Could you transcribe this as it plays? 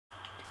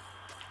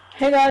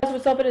Hey guys,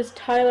 what's up? It is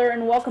Tyler,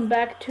 and welcome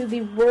back to the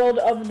world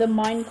of the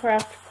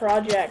Minecraft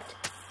project.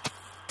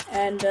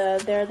 And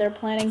they're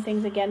planning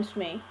things against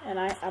me, and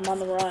I'm on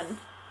the run.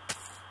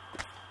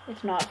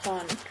 It's not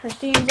fun.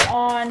 Christine's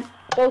on.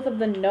 Both of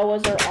the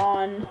Noahs are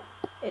on.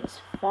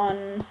 It's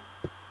fun.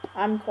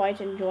 I'm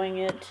quite enjoying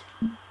it.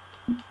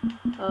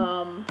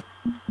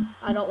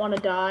 I don't want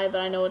to die,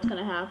 but I know what's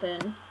gonna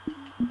happen.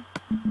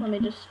 Let me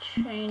just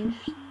change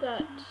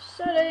that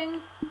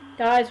setting.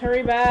 Guys,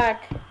 hurry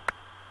back.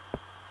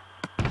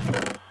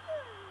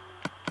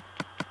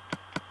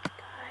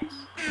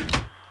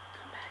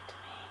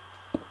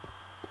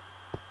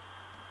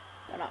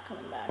 Not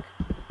coming back.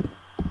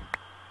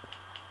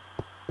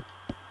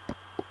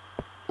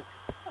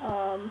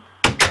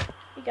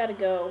 We gotta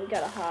go. We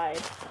gotta hide.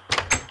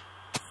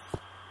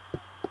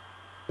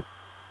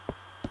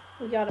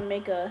 We gotta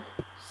make a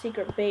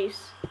secret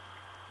base.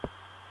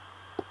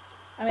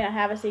 I mean, I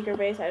have a secret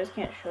base. I just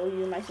can't show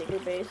you my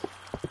secret base.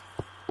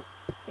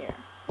 Here,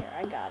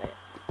 I got it.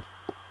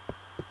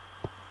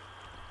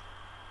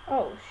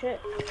 Oh,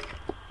 shit.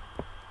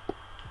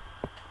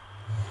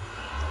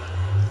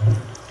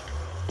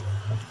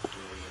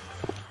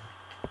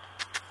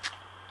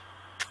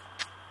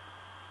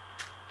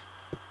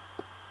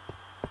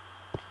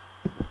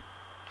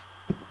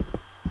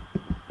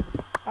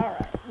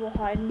 Alright, we'll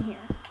hide in here.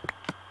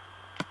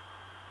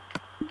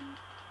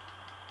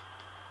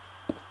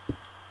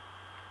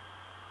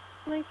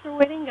 Thanks for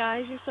waiting,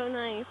 guys. You're so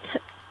nice.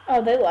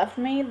 Oh, they left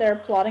me? They're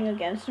plotting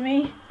against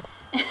me?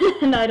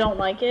 And I don't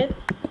like it.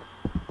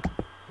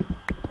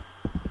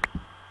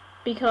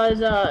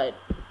 Because,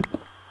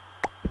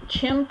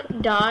 Chimp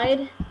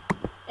died,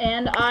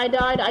 and I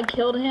died. I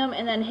killed him,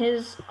 and then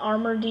his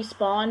armor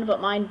despawned,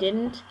 but mine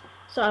didn't.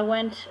 So I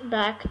went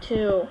back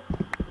to,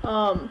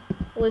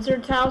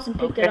 Lizard's house and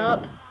picked it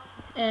up,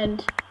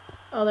 and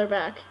oh, they're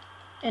back,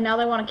 and now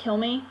they want to kill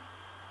me.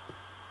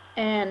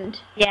 And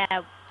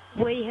yeah,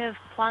 we have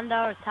planned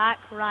our attack.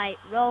 Right,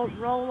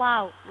 roll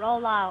out.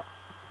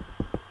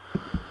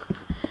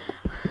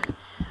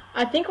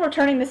 I think we're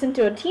turning this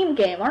into a team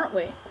game, aren't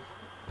we?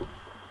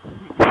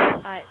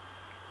 Right,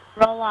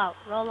 roll out.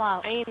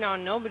 Ain't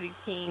on nobody's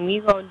team.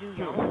 You gonna do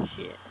your own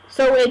shit.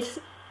 So it's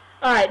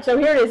alright. So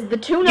here it is: the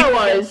two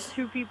Noahs,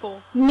 two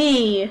people,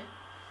 me,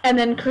 and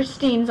then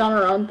Christine's on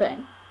her own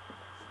thing.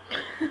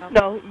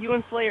 No, you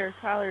and Slayer.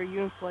 Tyler,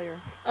 you and Slayer.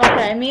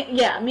 Okay,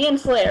 me and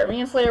Slayer. Me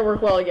and Slayer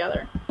work well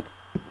together.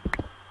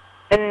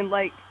 And then,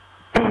 like,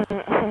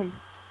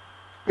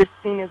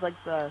 Christine is, like,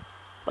 the,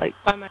 like,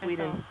 by myself.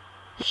 Sweden.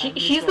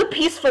 She's the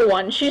peaceful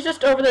one. She's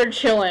just over there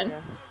chilling.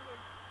 Yeah.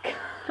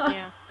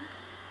 Yeah.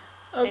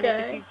 Okay.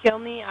 And if you kill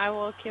me, I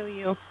will kill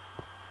you.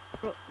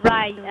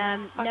 Right,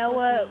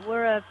 Noah,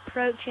 we're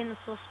approaching the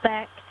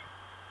suspect.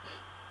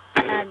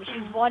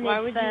 She's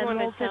wanted for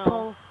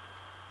multiple.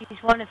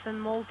 She's wanted for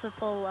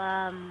multiple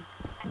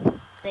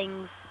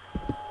things.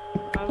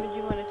 Why would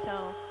you want to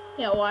tell?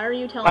 Yeah, why are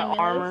you telling me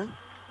armor. this?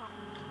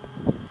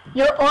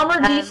 Your armor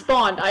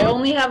despawned. I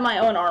only have my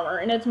own armor,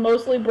 and it's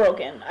mostly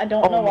broken. I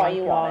don't know why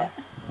you want it.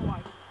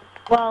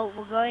 Well,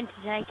 we're going to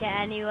take it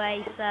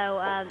anyway, so,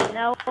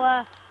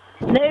 Noah,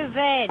 move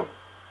in.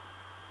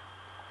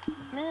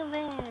 Move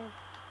in.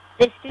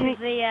 This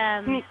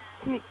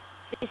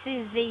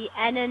is the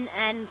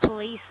NNN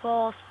police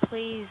force.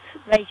 Please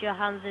raise your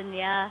hands in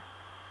the air.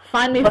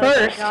 Find me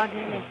first.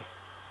 Regarding this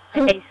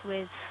case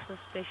with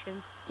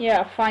suspicion.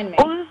 Yeah, find me.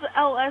 Oh, this is the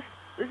LS.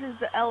 This is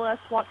the LS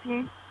SWAT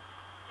team.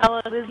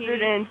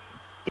 Lizard and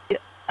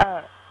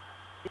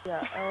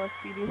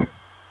LSPD.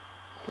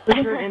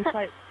 Lizard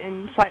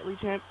and Sightly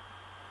Chimp.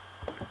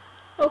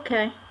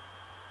 Okay.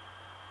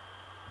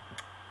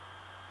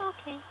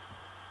 Okay.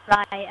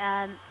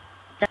 Right,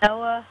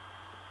 Noah,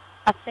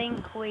 I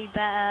think we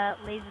better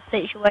leave the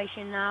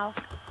situation now.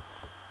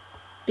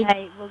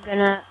 Okay,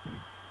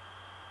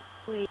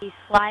 we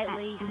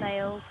slightly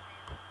failed.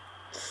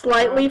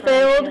 Slightly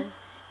failed?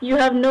 You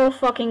have no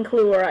fucking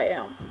clue where I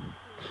am.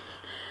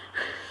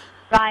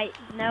 Right,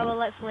 Noah,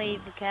 let's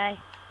leave, okay?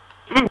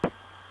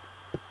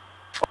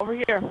 Over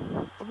here.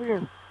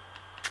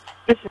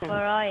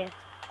 Where are you?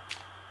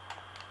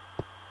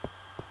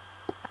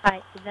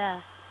 Right, you're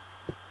there.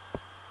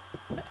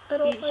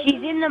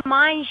 She's in the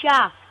mine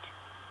shaft.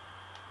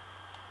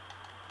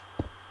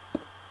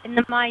 In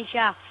the mine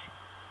shaft.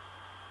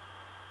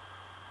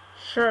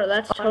 Sure,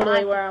 that's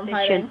totally where I'm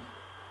hiding.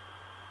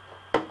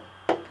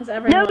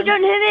 Everyone... No,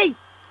 don't hit me!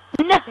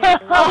 No!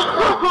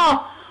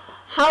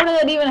 How did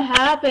that even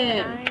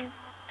happen?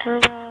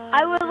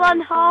 I was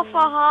on half a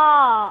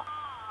heart.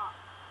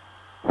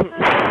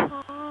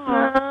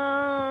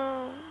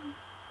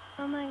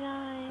 Oh my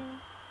god.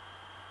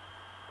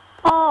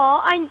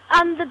 Oh, I'm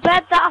the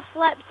bed that I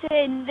slept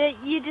in,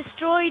 that you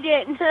destroyed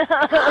it.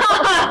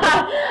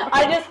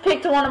 I just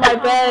picked one of my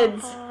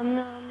beds. Oh,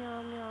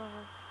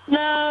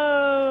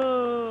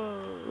 no.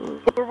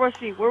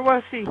 Where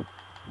was she?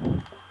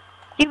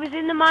 She was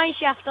in the mine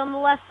shaft on the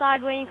left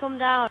side when you come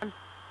down.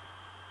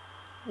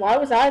 Why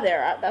was I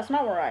there? That's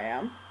not where I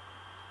am.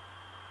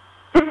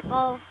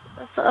 Well,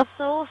 I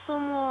saw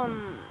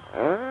someone.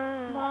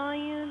 Why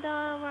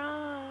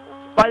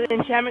By the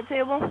enchantment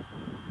table?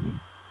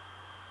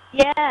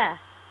 Yeah.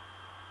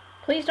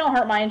 Please don't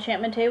hurt my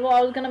enchantment table.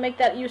 I was gonna make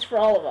that use for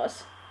all of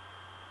us.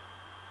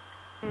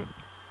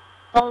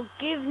 I'll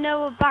give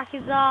Noah back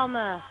his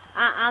armor.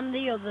 And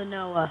the other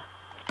Noah.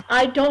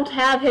 I don't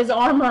have his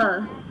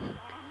armor.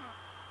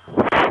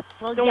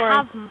 Well, Don't you worry.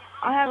 have.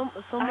 I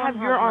have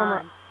your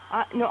armor.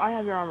 Mine. No, I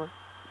have your armor.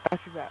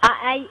 That's your back.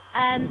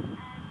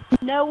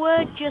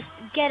 Noah, just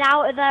get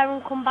out of there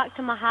and come back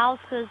to my house,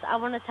 because I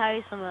want to tell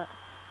you something.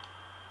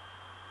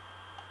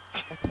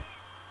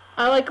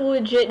 I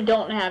legit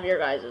don't have your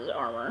guys'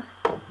 armor.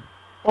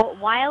 But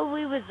while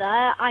we were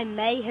there, I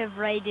may have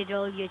raided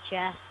all your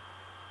chests.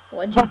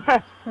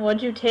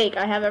 What'd you take?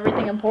 I have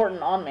everything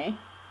important on me.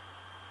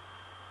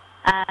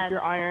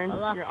 Your iron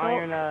block,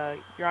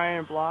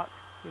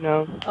 you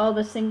know. Oh,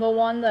 the single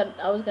one that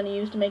I was gonna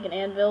use to make an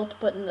anvil to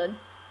put in the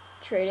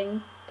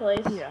trading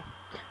place? Yeah.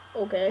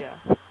 Okay.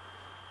 Yeah.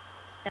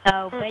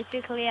 So,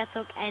 basically I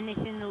took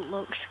anything that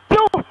looks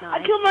No! nice.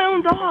 I killed my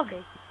own dog!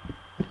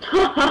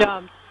 Good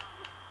job.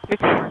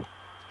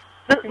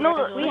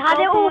 No, we had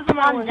it all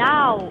planned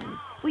out.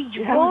 We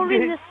drew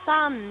in the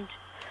sand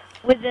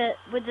with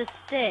a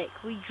stick.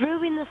 We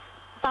drew in the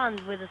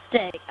sand with a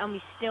stick, and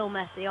we still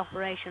messed the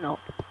operation up.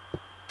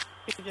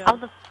 How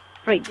the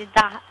freak did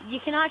that? You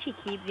can actually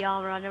keep the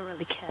armor. I don't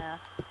really care.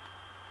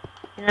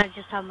 Can I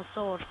just have my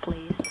sword,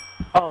 please?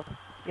 Oh,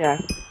 yeah.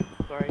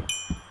 Sorry.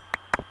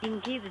 You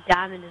can keep the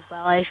diamond as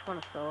well. I just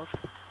want a sword.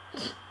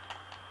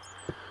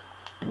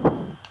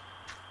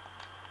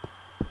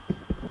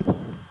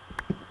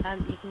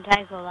 You can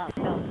take all that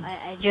stuff.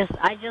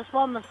 I just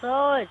want my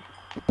sword.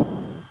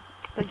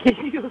 I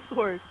gave you a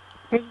sword.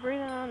 Who's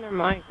breathing on their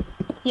mic?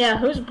 Yeah,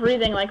 who's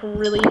breathing like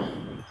really...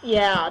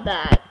 Yeah,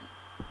 that.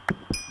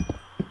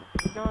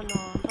 No, don't do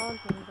that.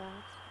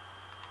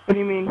 What do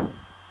you mean?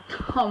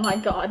 Oh my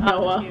god,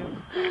 Noah.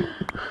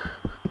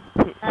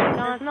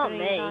 That's not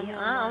me.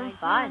 I'm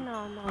fine.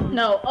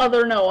 No,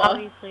 other Noah.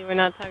 Obviously, we're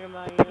not talking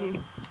about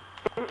you.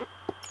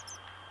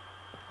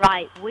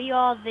 Right, we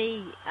are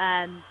the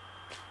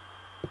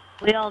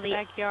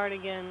backyard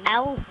again.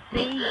 LC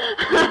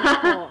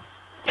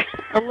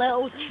the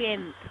little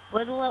chimp.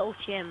 We're the little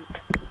chimp.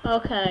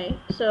 Okay,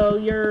 so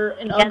you're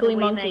an Together ugly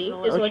we monkey, make a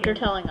is little what you're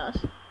chimp. telling us.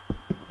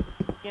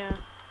 Yeah.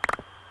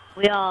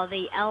 We are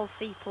the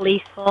LC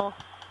police force.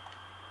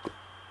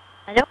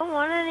 I don't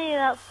want any of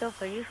that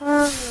stuff. I just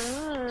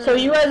want. So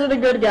you guys are the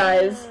good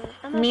guys.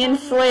 Me and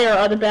Slayer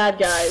are the bad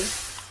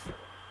guys.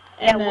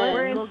 Yeah, And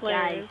we're then... good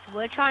guys.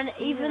 We're trying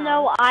to. Even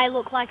though I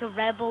look like a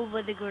rebel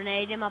with a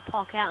grenade in my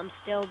pocket, I'm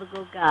still the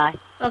good guy.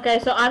 Okay,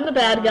 so I'm the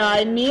bad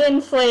guy. Me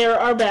and Slayer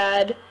are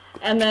bad,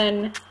 and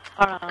then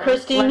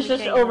Christine's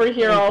just over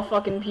here all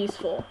fucking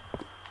peaceful.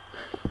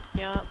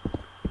 Yup.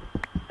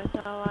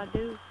 That's all I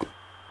do.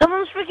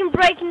 Someone's freaking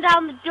breaking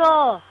down the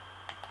door.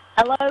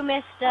 Hello,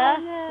 mister. Oh,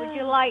 no. Would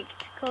you like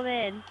to come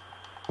in?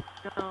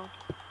 No.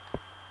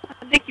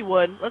 I think you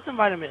would. Let's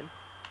invite him in.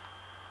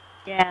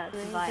 Yeah, it's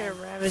They're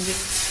fine. ravaging.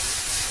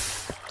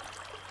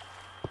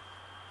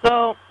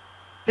 So,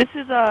 this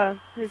is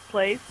his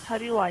place. How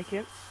do you like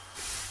it?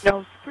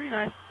 No, it's pretty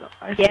nice.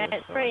 Yeah,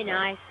 it's pretty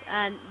nice.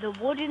 The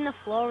wood in the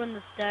floor and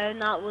the stone,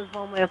 that was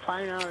when we were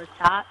planning our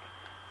attack.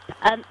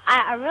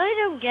 I really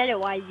don't get it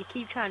why you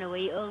keep trying to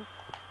eat us.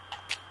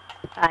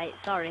 Right,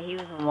 sorry, he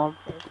was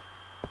unwanted.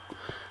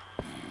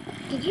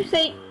 Did you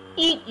say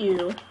eat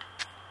you?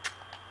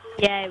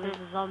 Yeah, it was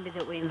a zombie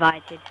that we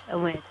invited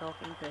and we were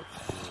talking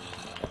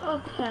to.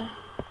 Okay.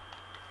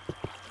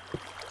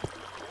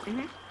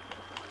 Mhm.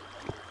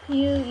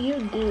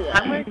 You do that.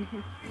 I'm gonna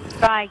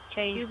try to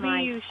change You my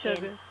be you, skin.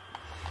 sugar.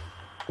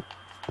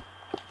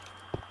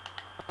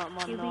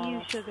 You be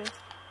you, sugar.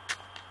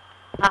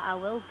 I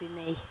will be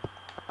me.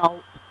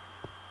 Salt.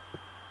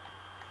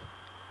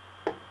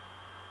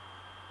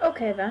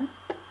 Okay then.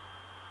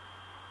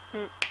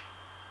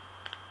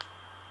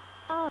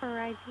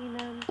 Alrighty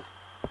then.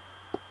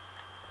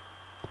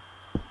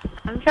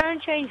 I'm trying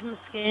to change my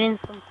skin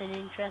into something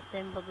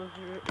interesting, but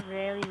there's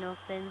really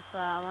nothing, so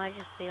I might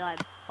just be like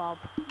Bob.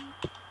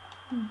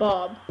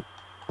 Bob.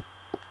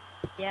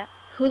 Yeah.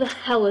 Who the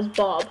hell is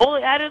Bob? Oh,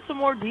 they added some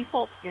more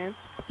default skins.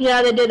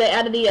 Yeah, they did. They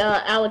added the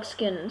Alex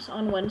skins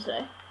on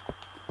Wednesday.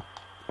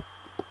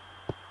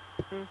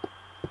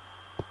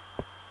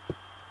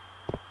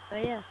 Oh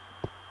yeah.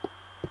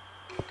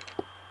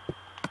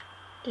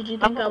 Did you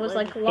think I was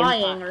like skin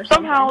lying or something?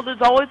 Somehow,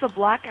 there's always a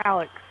black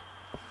Alex.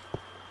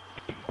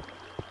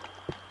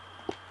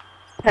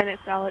 Tennis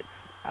Alex.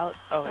 Oh,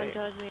 Don't wait.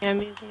 judge me.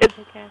 I'm using It's-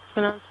 a pickaxe,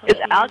 but I'm supposed is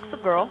to be Alex using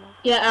a girl? shovel.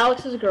 Yeah,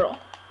 Alex is a girl.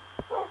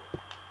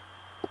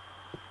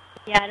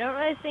 Yeah, I don't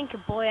really think a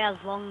boy has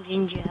long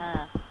ginger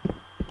hair.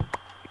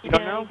 You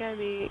don't Yeah, know? You gotta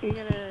be. You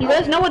gotta. You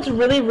guys know what's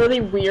really, really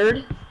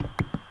weird?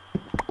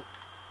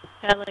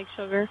 I like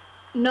sugar.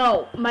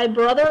 No, my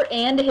brother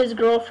and his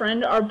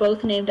girlfriend are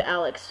both named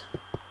Alex.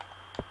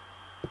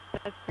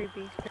 That's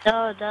creepy.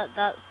 No,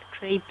 that's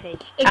creepy.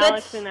 It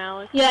Alex gets, and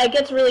Alex. yeah, it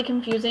gets really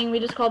confusing. We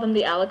just call them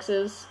the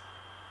Alexes.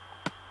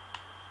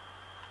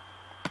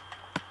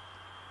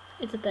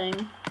 It's a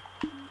thing.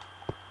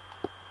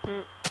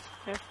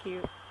 That's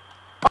cute.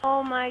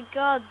 Oh my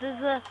god,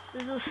 there's a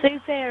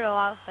superhero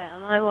outfit. I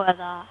might wear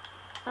that.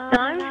 No,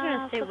 I'm just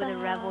gonna stick with a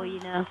rebel, you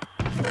know.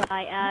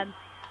 Right,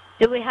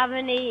 do we have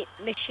any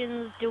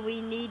missions? Do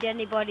we need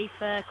anybody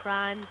for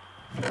crimes?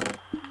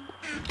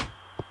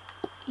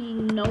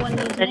 No one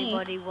needs me.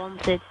 Anybody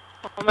wanted?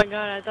 Oh my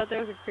god, I thought there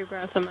was a creeper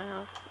outside my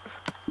house.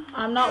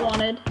 I'm not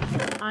wanted.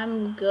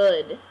 I'm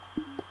good.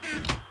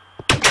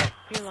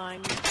 You're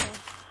lying. Nicole.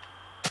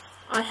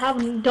 I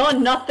haven't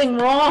done nothing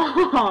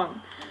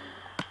wrong.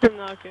 I'm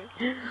not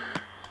good.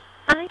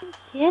 I'm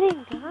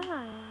kidding,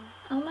 guys.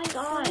 Oh my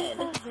god.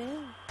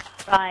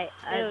 Right,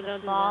 Ew,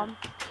 don't do Mom.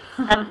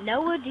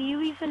 Noah, do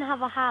you even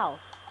have a house?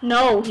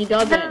 No, he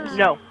doesn't.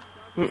 No.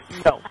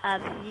 No.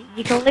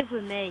 You can live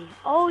with me.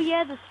 Oh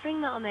yeah, the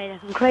string that I made, I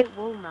can create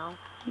wool now.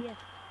 Yes.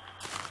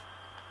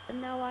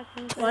 And now I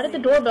can. Why did the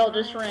doorbell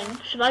just ring?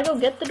 Should I go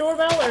get the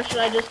doorbell or should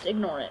I just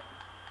ignore it?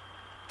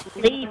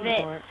 Leave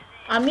it.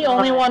 I'm the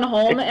only one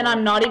home and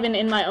I'm not even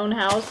in my own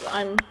house.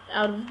 I'm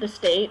out of the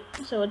state.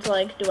 So it's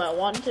like, do I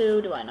want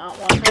to? Do I not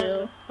want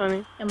to?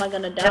 Funny. Am I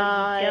gonna No,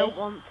 die? you don't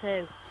want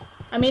to.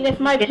 I mean, if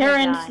my You're gonna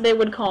parents, die. they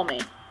would call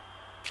me.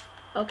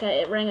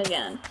 Okay, it rang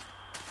again.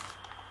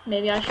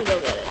 Maybe I should go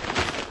get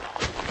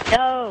it.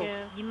 No,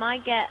 Yeah. you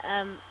might get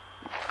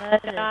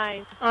murdered.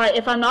 Die. Alright,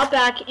 if I'm not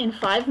back in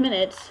 5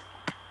 minutes,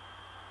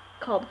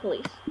 call the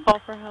police. Call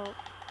for help.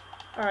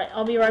 Alright,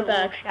 I'll be right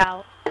back.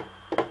 Shout.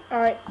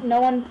 Alright, no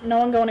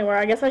one go anywhere.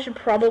 I guess I should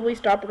probably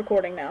stop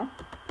recording now.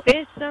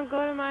 Bitch, don't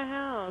go to my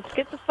house.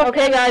 Get the fuck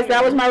Okay, out guys, of that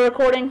here. was my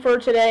recording for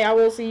today. I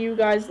will see you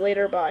guys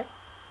later. Bye.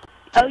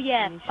 Oh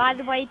yeah, by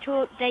the way, to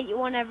update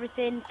you on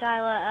everything,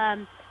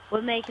 Tyler,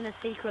 we're making a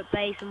secret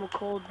base and we'll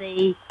call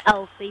the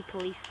LC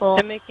police force.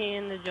 I'm making it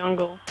in the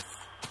jungle.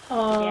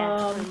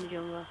 Yeah, in the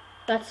jungle.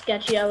 That's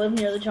sketchy. I live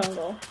near the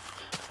jungle.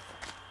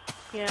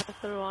 Yeah,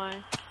 so do I.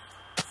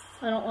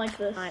 I don't like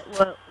this. Right,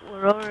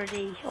 we're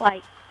already,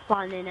 like,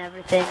 planning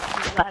everything.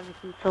 We've got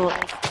everything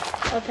sorted.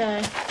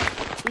 Okay.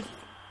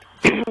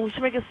 We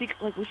should make a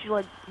secret, like, we should,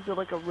 like, build,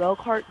 like, a rail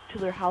cart to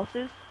their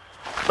houses,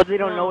 but they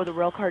don't know where the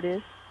rail cart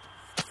is.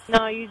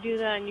 No, you do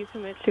that and you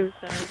commit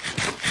suicide.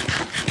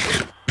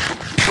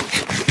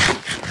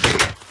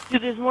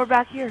 Dude, there's more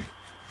back here.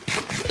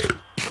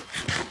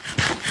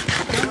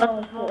 I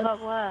don't know What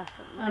what, were? I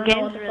The don't know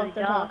game's what the really fuck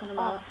they're dark. talking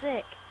about. Oh,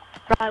 sick.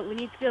 Right, we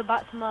need to go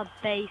back to my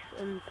base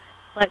and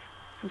collect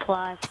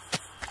supplies.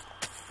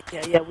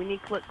 Yeah, we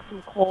need to collect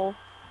some coal.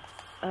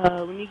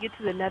 We need to get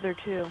to the nether,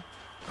 too.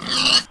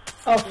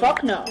 Oh,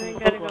 fuck no. You ain't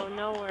gotta go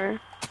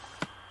nowhere.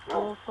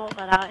 We'll sort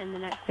that out in the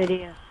next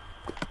video.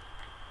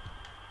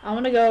 I'm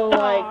gonna go, Aw,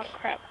 like,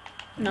 crap.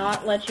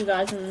 not let you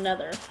guys in the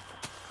nether.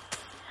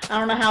 I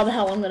don't know how the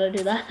hell I'm gonna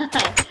do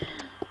that.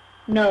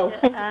 No.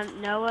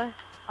 Noah,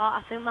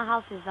 I think my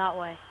house is that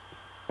way.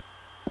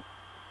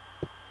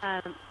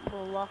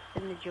 We're lost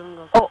in the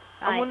jungle. Oh,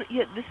 Right. I want to,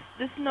 yeah, this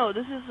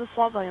is the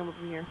swamp I am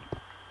over here.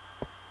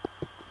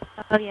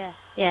 Oh yeah,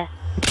 yeah.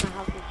 My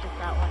house is just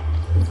that way.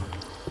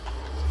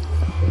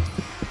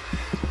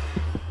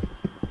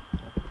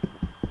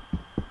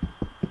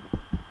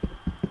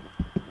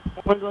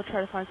 I want to go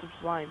try to find some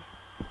slime.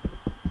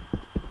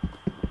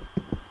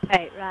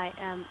 Right,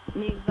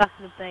 move back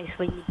to the base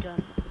when you're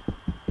done.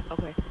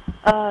 Okay.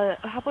 How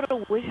about a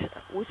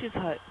witch's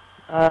hut?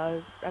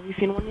 Have you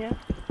seen one yet?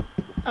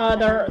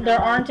 There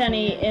aren't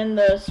any in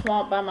the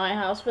swamp by my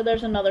house, but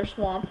there's another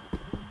swamp.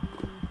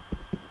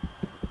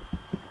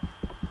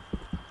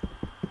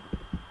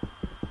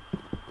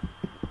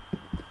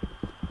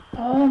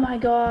 Oh my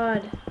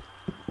god.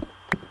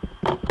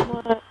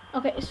 What?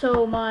 Okay,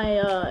 so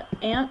my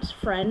aunt's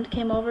friend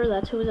came over,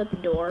 that's who was at the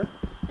door,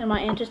 and my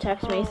aunt just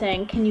texted me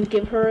saying, can you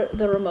give her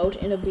the remote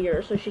and a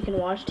beer so she can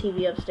watch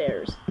TV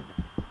upstairs?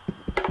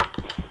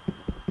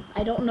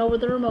 I don't know where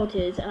the remote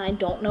is, and I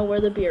don't know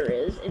where the beer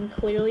is, and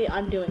clearly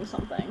I'm doing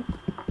something.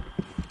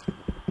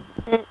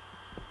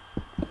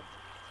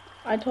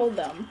 I told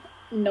them,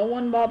 no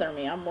one bother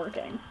me, I'm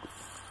working.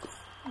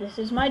 This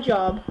is my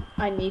job,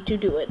 I need to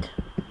do it.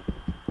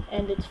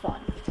 And it's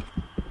fun.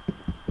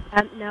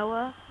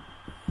 Noah,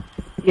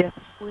 Yes.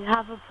 we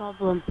have a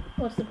problem.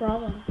 What's the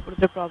problem? What is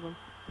the problem?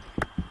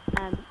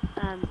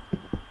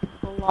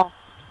 We're lost.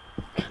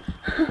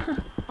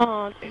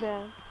 Oh, too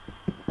bad.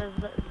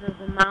 There's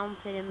a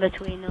mountain in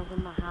between us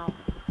and my house.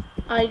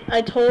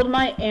 I told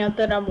my aunt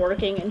that I'm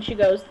working, and she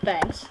goes,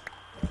 thanks.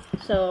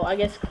 So I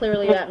guess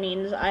clearly that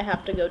means I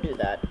have to go do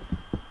that.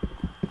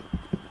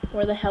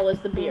 Where the hell is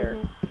the beer?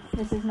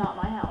 This is not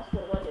my house,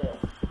 what do I do?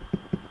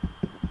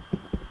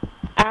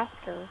 Ask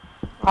her,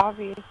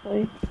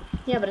 obviously.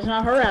 Yeah, but it's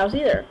not her house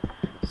either.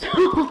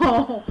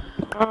 So,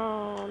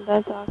 Oh,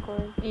 that's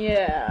awkward.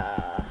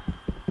 yeah.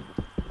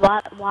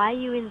 Why are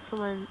you in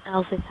someone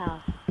else's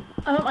house?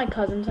 I'm at my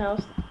cousin's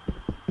house.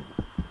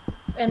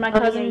 And my Oh,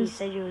 yeah, you cousin's...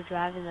 said you were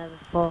driving there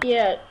before.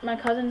 Yeah, my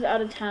cousin's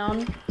out of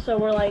town, so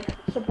we're, like,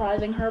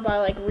 surprising her by,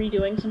 like,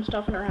 redoing some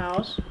stuff in her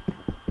house.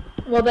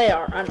 Well, they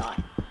are. I'm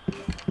not.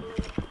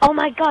 Oh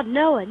my god,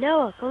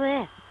 Noah, come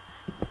here.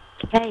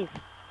 Cave.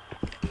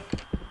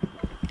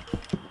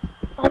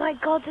 Oh my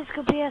god, this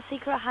could be a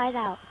secret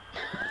hideout.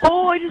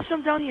 Oh, I just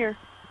jumped down here.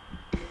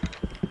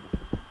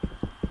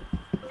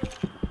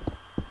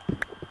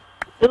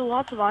 There's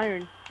lots of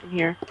iron in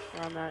here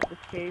around this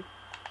cave.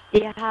 Do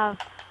you have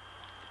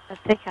a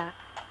pickaxe?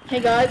 Hey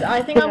guys,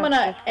 I think I'm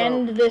gonna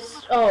end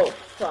this. Oh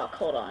fuck!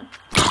 Hold on.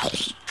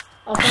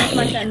 I'll finish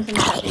my sentence in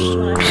a second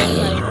when I finish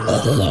writing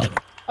this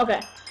up. Okay,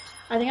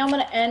 I think I'm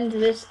gonna end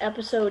this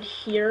episode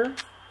here,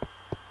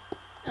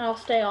 and I'll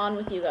stay on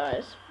with you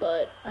guys.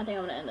 But I think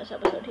I'm gonna end this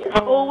episode here.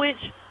 Oh,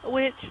 a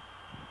witch.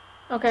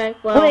 Okay,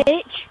 well,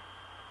 Which?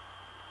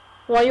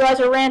 while you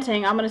guys are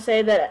ranting, I'm gonna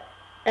say that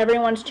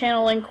everyone's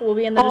channel link will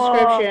be in the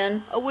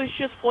description. A witch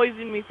just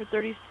poisoned me for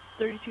 32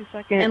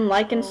 seconds. And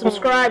like and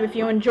subscribe if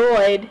you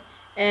enjoyed.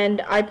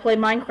 And I play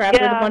Minecraft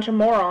with a bunch of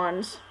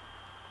morons.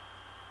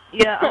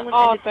 Yeah, I'm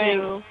gonna end it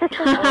thanks.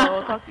 too.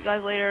 So, talk to you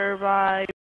guys later. Bye.